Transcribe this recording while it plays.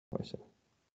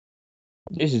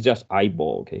This is just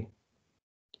eyeball, okay?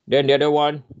 Then the other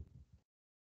one,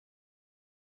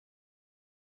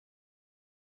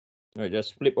 I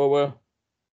just flip over.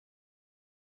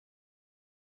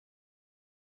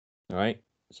 All right,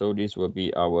 so this will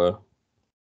be our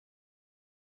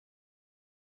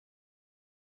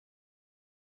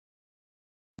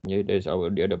there's our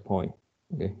the other point.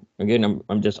 Okay, again,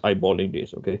 I'm just eyeballing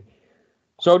this. Okay,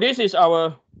 so this is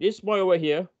our this point over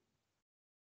here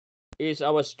is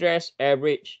our stress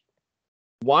average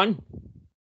 1,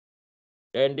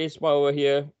 and this point over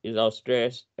here is our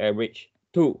stress average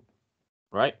 2,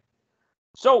 right?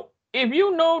 So if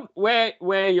you know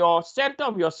where your center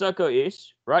of your circle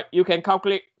is, right, you can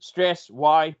calculate stress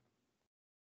Y1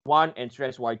 and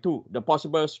stress Y2, the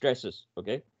possible stresses.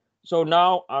 Okay, so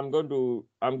now I'm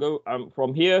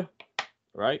from here,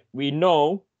 right? We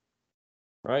know,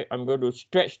 right? I'm going to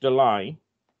stretch the line.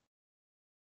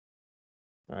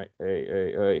 Right,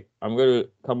 hey, I'm going to,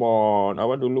 come on, I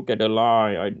want to look at the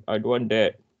line. I don't want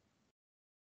that.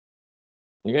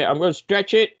 Okay, I'm going to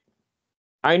stretch it.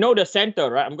 I know the center,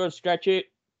 right? I'm going to stretch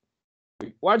it.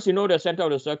 Once you know the center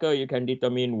of the circle, you can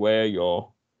determine where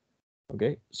your,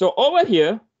 okay. So over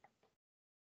here,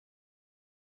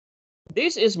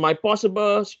 this is my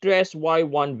possible stress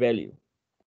Y1 value,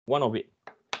 one of it.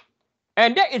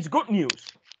 And that is good news.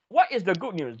 What is the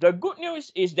good news? The good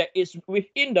news is that it's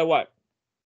within the what?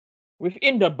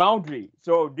 Within the boundary.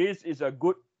 So this is a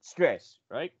good stress,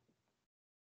 right?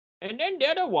 And then the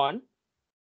other one,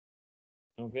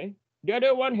 okay, the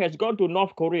other one has gone to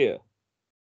North Korea.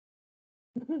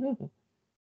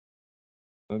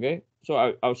 Okay,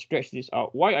 so I'll stretch this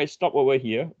out. Why I stop over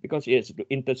here? Because it has to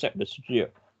intercept the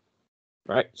sphere,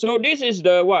 right? So this is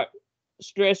the what?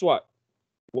 Stress what?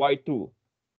 Y2.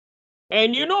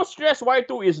 And you know stress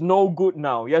Y2 is no good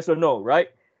now, yes or no, right?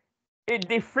 It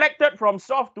deflected from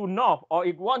south to north, or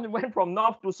it went from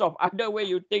north to south. Either way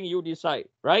you think, you decide,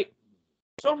 right?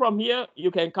 So from here, you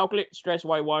can calculate stress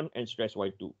Y1 and stress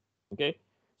Y2, okay?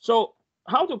 So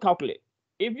how to calculate?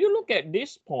 If you look at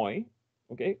this point,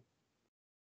 okay,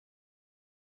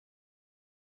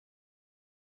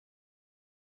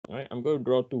 all right, I'm going to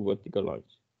draw 2 vertical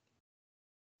lines.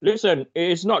 Listen,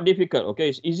 it's not difficult, okay?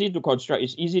 It's easy to construct.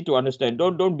 It's easy to understand.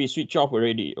 Don't be switched off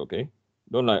already, okay?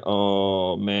 Don't like,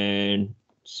 oh, man,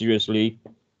 seriously.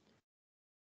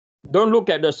 Don't look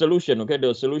at the solution, okay?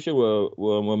 The solution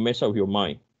will mess up your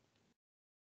mind.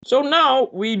 So now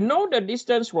we know the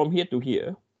distance from here to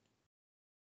here,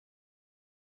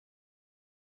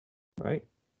 right?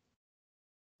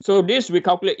 So this we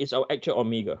calculate is our actual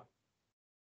omega,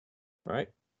 right?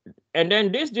 And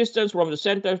then this distance from the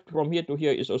center from here to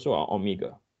here is also our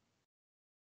omega.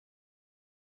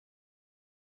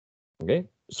 Okay,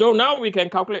 so now we can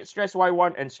calculate stress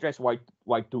Y1 and stress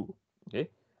Y2. Okay,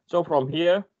 so from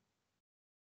here,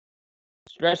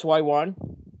 stress Y1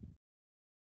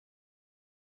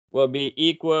 will be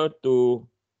equal to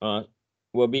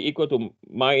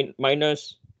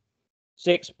minus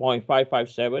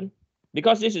 6.557,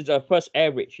 because this is the first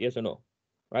average, yes or no?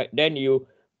 Right, then you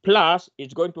plus,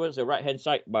 it's going towards the right hand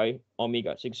side by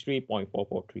omega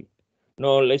 63.443.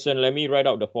 No, listen, let me write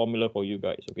out the formula for you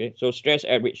guys. Okay, so stress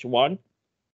average 1,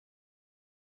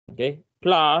 okay,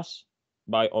 plus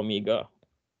by omega.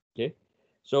 Okay,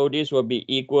 so this will be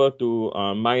equal to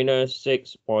minus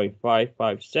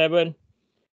 6.557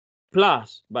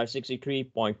 plus by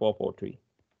 63.443.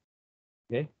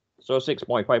 Okay, so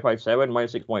 6.557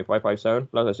 minus 6.557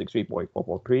 plus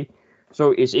 63.443.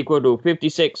 So it's equal to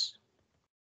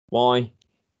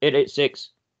 56.886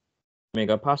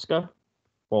 megapascal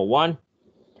for 1.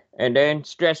 And then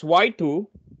stress Y2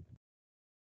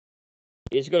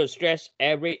 is going to stress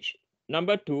average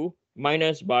number 2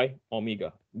 minus by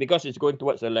omega, because it's going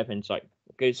towards the left hand side.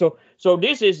 Okay, so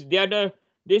this is the other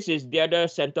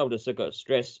center of the circle,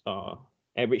 stress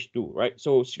average 2, right?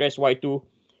 So stress Y2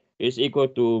 is equal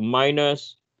to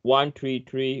minus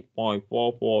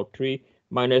 133.443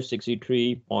 minus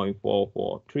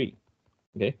 63.443.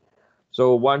 Okay,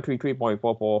 so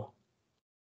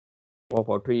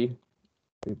 133.443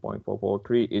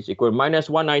 3.443 is equal to minus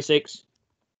 196.886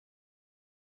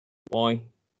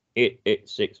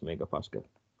 megapascal.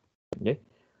 Okay,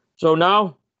 so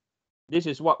now this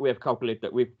is what we have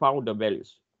calculated. We found the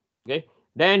values. Okay,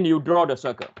 then you draw the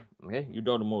circle. Okay, you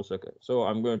draw the Mohr circle. So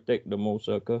I'm going to take the Mohr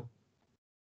circle,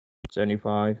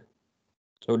 75.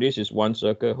 So this is one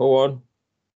circle. Hold on.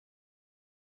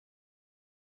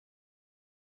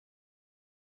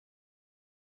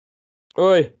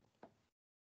 Oi.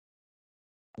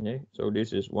 Okay, so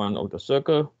this is one of the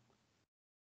circle.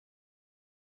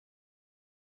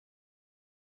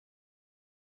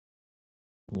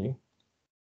 Okay.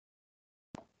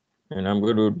 And I'm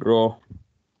going to draw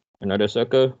another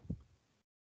circle.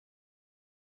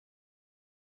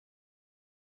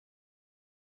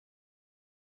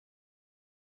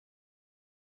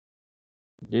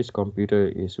 This computer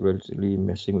is relatively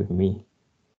messing with me.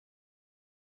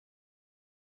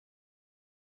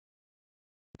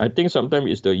 I think sometimes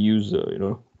it's the user, you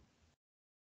know.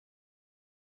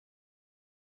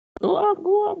 Go up,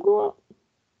 go up, go up.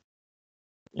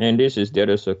 And this is the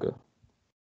other circle.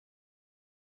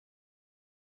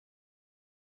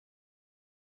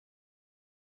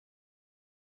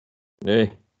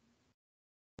 Hey,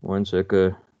 one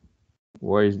circle.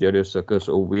 Why is the other circle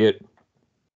so weird?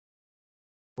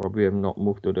 Probably have not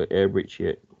moved to the average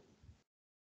yet.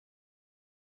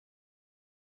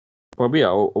 Probably I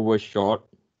overshot.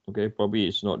 Okay, probably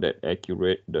it's not that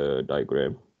accurate, the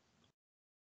diagram.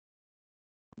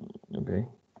 Okay.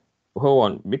 Hold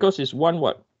on. Because it's one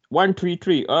what?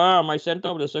 133. Ah, my center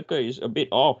of the circle is a bit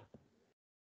off.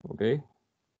 Okay.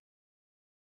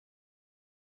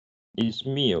 It's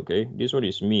me, okay? This one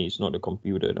is me, it's not the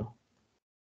computer now.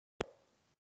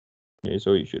 Okay,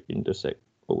 so it should intersect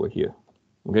over here.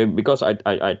 Okay, because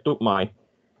I took my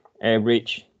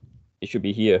average, it should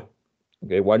be here.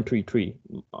 Okay, 133.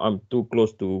 I'm too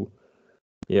close to,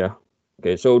 yeah.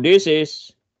 Okay, so this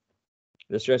is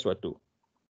the stress Y2.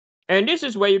 And this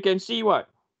is where you can see what?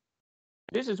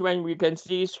 This is when we can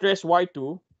see stress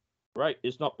Y2, right?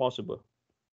 It's not possible.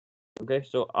 Okay,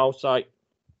 so outside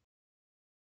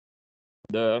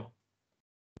the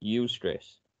U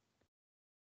stress.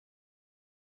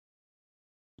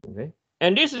 Okay,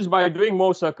 and this is by doing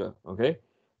Mohr circle. Okay,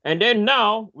 and then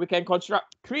now we can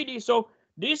construct 3D. So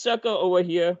this circle over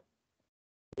here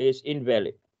is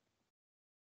invalid.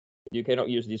 You cannot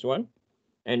use this one.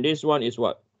 And this one is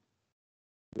what?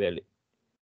 Valid.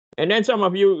 And then some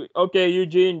of you, okay,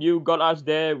 Eugene, you got us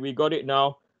there. We got it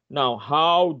now. Now,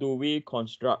 how do we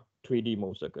construct 3D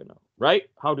Mohr circle now? Right?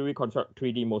 How do we construct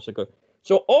 3D Mohr circle?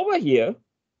 So over here,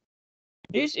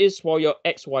 this is for your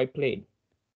XY plane.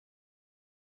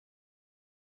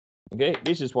 Okay,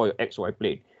 this is for your XY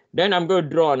plane. Then I'm going to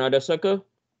draw another circle.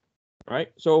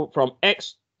 Right? So from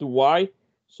X to Y,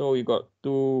 so you got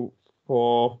 2,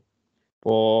 4,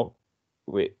 4,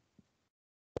 wait,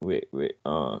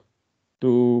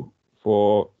 2,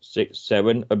 4, 6,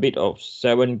 7. A bit of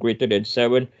 7 greater than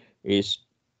 7 is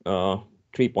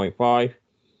 3.5.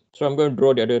 So I'm going to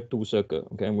draw the other two circle.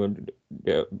 Okay, I'm going to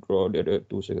draw the other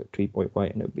two circle,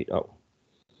 3.5 and a bit out.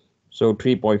 So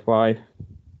 3.5,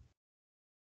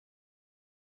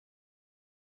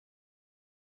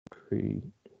 3.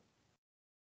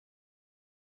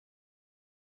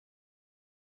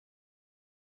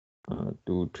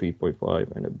 To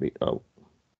 3.5 and a bit out.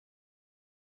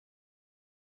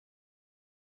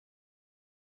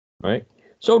 Right.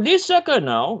 So this circle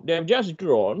now they've just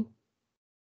drawn.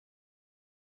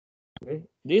 Okay.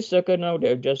 This circle now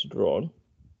they've just drawn.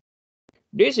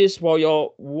 This is for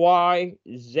your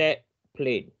YZ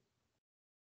plane.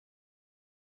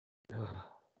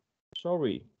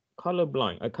 Sorry,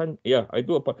 colorblind. I can't. Yeah, I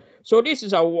do. So this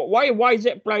is our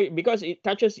YZ plane because it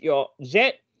touches your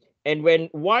Z, and when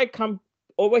Y come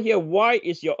over here, Y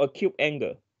is your acute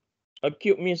angle.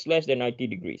 Acute means less than 90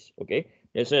 degrees. Okay,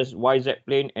 it says YZ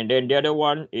plane, and then the other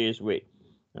one is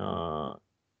 84,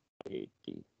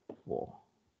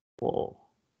 4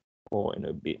 and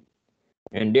a bit,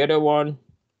 and the other one,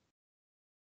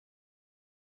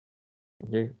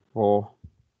 okay, 4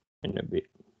 and a bit.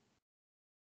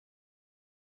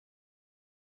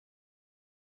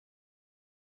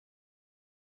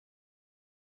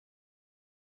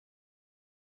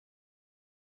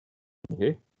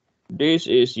 Okay, this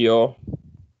is your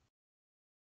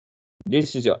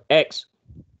X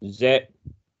Z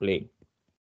plane.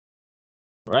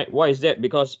 Right? Why is that?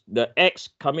 Because the X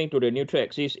coming to the neutral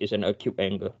axis is an acute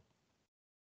angle.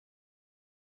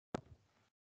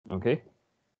 Okay.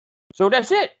 So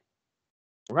that's it.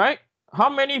 Right? How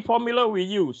many formula we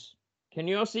use? Can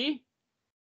you all see?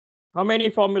 How many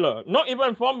formula? Not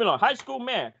even formula. High school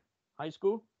math. High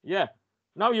school? Yeah.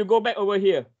 Now you go back over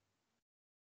here.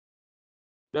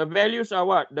 The values are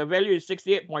what? The value is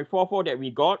 68.44 that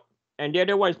we got. And the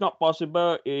other one is not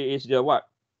possible is the what?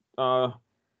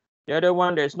 The other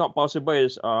one that's not possible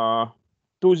is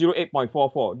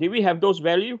 208.44. Did we have those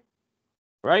value?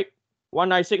 Right?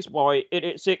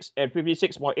 196.886 and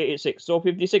 56.886. So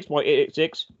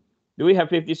 56.886. Do we have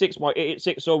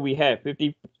 56.886? So we have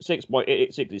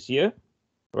 56.886 is here.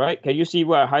 Right? Can you see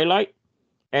where I highlight?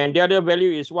 And the other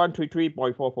value is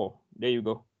 133.44. There you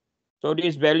go. So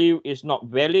this value is not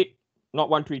valid, not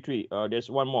 133. There's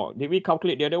one more. Did we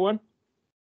calculate the other one?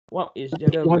 What is the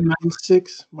other?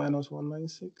 196 minus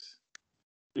 196.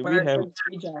 We have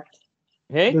reject.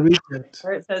 hey. The reject.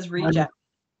 Where it says reject.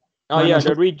 Oh yeah, minus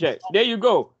the reject. There you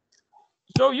go.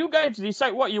 So you guys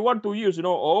decide what you want to use. You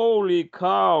know, holy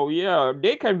cow, yeah,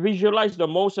 they can visualize the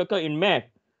Mohr circle in math.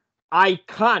 I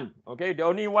can't. Okay, the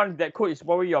only one that could is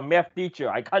probably your math teacher.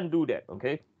 I can't do that.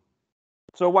 Okay.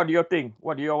 So what do you think?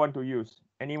 What do you want to use?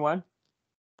 Anyone?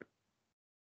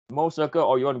 Mohr circle,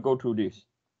 or you want to go through this?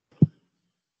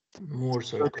 Mohr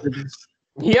circle.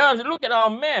 Yeah, look at our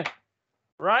math,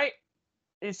 right?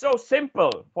 It's so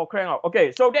simple for crying out.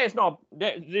 Okay, so that is not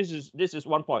that. This is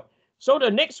one point. So the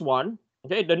next one,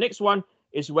 okay, the next one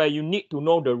is where you need to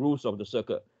know the rules of the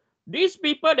circle. These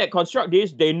people that construct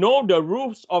this, they know the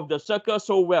rules of the circle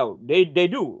so well. They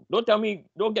do. Don't tell me.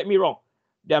 Don't get me wrong.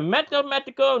 Their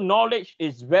mathematical knowledge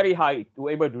is very high to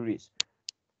able to do this.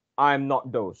 I'm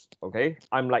not those. Okay,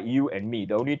 I'm like you and me.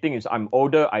 The only thing is I'm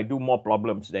older. I do more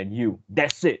problems than you.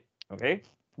 That's it. Okay.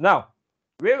 Now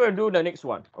we're going to do the next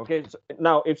one. Okay. So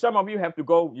now, if some of you have to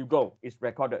go, you go. It's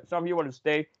recorded. Some of you want to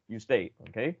stay, you stay.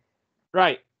 Okay.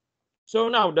 Right. So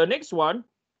now the next one.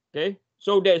 Okay.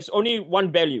 So there's only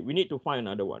one value. We need to find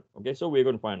another one. Okay. So we're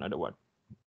going to find another one.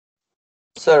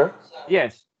 Sir,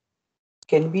 Yes.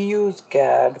 can we use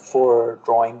CAD for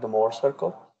drawing the Mohr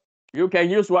circle? You can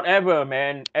use whatever,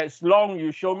 man. As long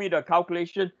you show me the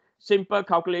calculation, simple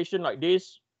calculation like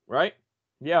this, right?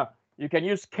 Yeah. You can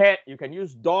use cat, you can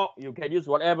use dog, you can use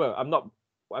whatever. I'm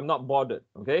not bothered.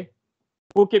 Okay.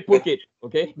 Book it.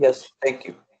 Okay. Yes, thank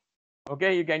you.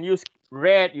 Okay. You can use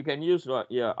red, you can use what?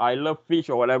 Yeah, I love fish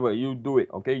or whatever. You do it.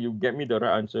 Okay. You get me the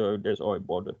right answer. That's all I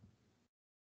bother.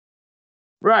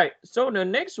 Right. So the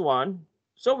next one,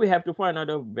 so we have to find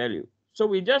another value. So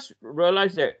we just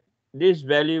realize that this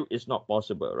value is not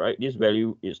possible, right? This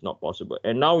value is not possible.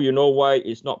 And now you know why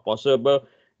it's not possible,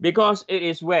 because it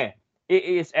is where? It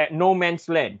is at no man's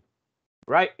land,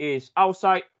 right? It's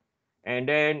outside, and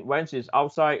then once it's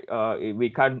outside, we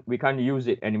can't use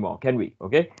it anymore, can we?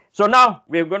 Okay. So now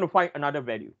we're going to find another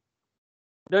value.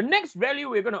 The next value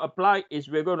we're going to apply is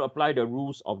we're going to apply the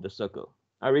rules of the circle.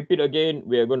 I repeat again,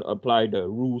 we are going to apply the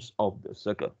rules of the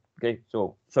circle. Okay,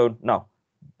 so now,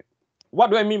 what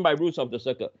do I mean by rules of the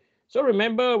circle? So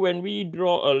remember when we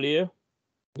draw earlier,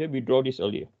 okay, we draw this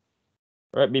earlier,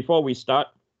 right? Before we start,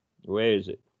 where is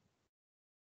it?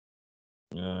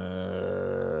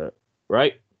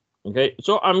 Right? Okay,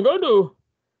 so I'm going to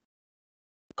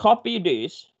copy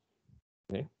this.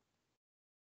 Okay.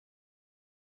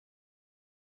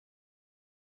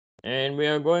 And we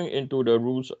are going into the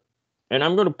rules, and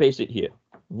I'm going to paste it here.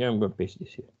 Yeah, I'm going to paste this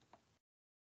here.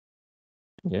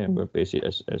 Yeah, I'm going to paste it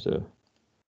as a.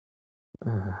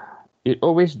 It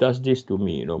always does this to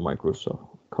me, you know, Microsoft.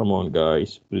 Come on,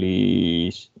 guys,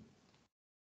 please.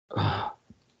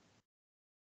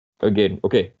 Again,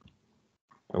 okay.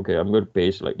 Okay, I'm going to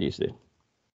paste like this then.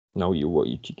 Now you work,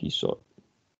 you cheeky sort.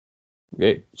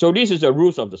 Okay, so this is the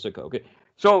rules of the circle. Okay,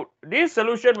 so this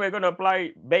solution we're going to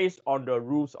apply based on the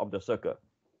rules of the circle.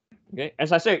 Okay,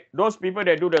 as I said, those people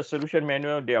that do the solution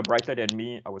manual, they are brighter than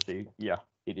me. I would say, yeah,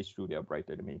 it is true. They are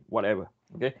brighter than me. Whatever.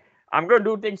 Okay, I'm going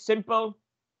to do things simple,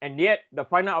 and yet the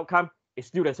final outcome is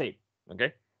still the same.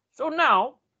 Okay, so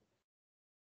now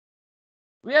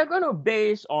we are going to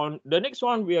base on the next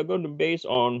one. We are going to base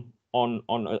on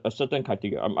a certain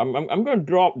category. I'm going to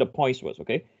draw the points first.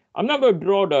 Okay, I'm not going to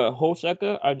draw the whole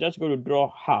circle. I'm just going to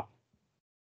draw half.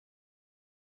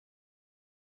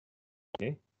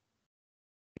 Okay,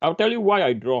 I'll tell you why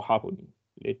I draw half only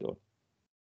later on.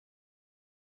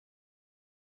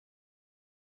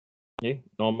 Okay,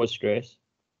 normal stress,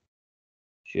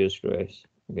 shear stress.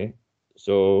 Okay,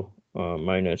 so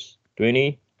minus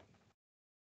 20,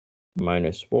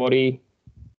 minus 40,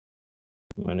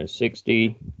 minus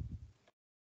 60,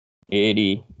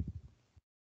 80,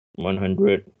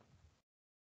 100,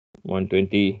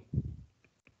 120,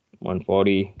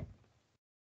 140,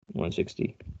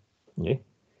 160. Okay.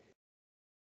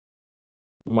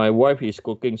 My wife is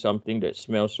cooking something that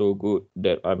smells so good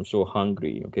that I'm so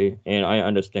hungry. Okay, and I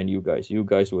understand you guys. You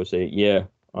guys will say, yeah,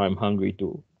 I'm hungry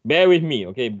too. Bear with me.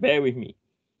 Okay, bear with me.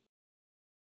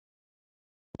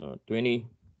 20,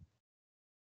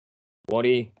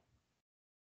 40,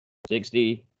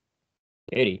 60,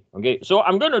 80. Okay, so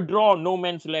I'm going to draw no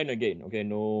man's land again. Okay,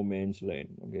 no man's land.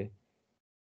 Okay,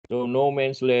 so no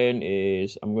man's land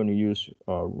is, I'm going to use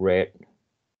red.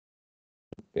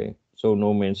 Okay, so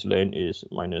no man's land is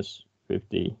minus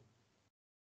 50.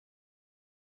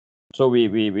 So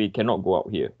we cannot go out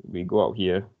here. We go out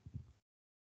here.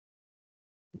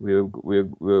 We're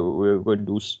going to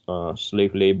do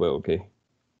slave labor. Okay.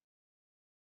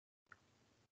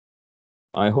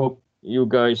 I hope you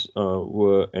guys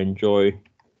will enjoy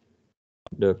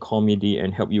the comedy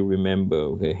and help you remember.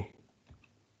 Okay,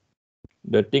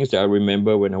 the things that I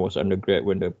remember when I was undergrad,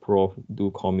 when the prof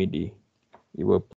do comedy, it will